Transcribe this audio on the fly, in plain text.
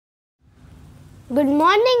Good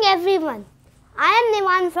morning everyone. I am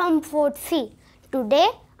Nivan from 4th C. Today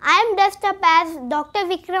I am dressed up as Dr.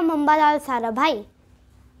 Vikram Sarabhai.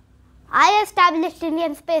 I established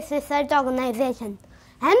Indian Space Research Organization.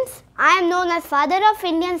 Hence, I am known as Father of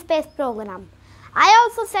Indian Space Program. I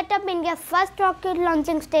also set up India's first rocket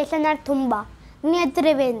launching station at Thumba, near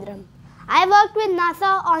Trivandrum. I worked with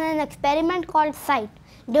NASA on an experiment called SITE,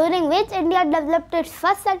 during which India developed its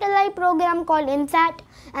first satellite program called INSAT,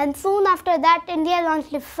 and soon after that India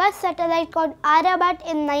launched its first satellite called Aryabhat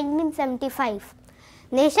in 1975.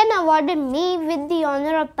 Nation awarded me with the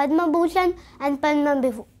honor of Padma Bhushan and Padma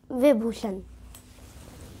Vibhushan.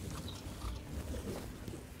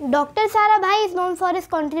 Dr. Sarabhai is known for his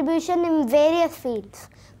contribution in various fields.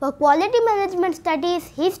 For quality management studies,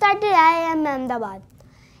 he started IIM Ahmedabad.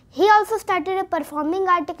 He also started a performing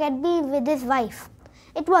art academy with his wife.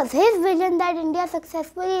 It was his vision that India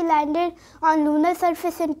successfully landed on lunar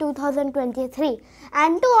surface in 2023,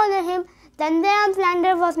 and to honor him, Chandrayaan's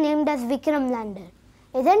lander was named as Vikram lander.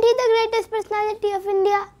 Isn't he the greatest personality of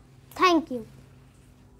India? Thank you.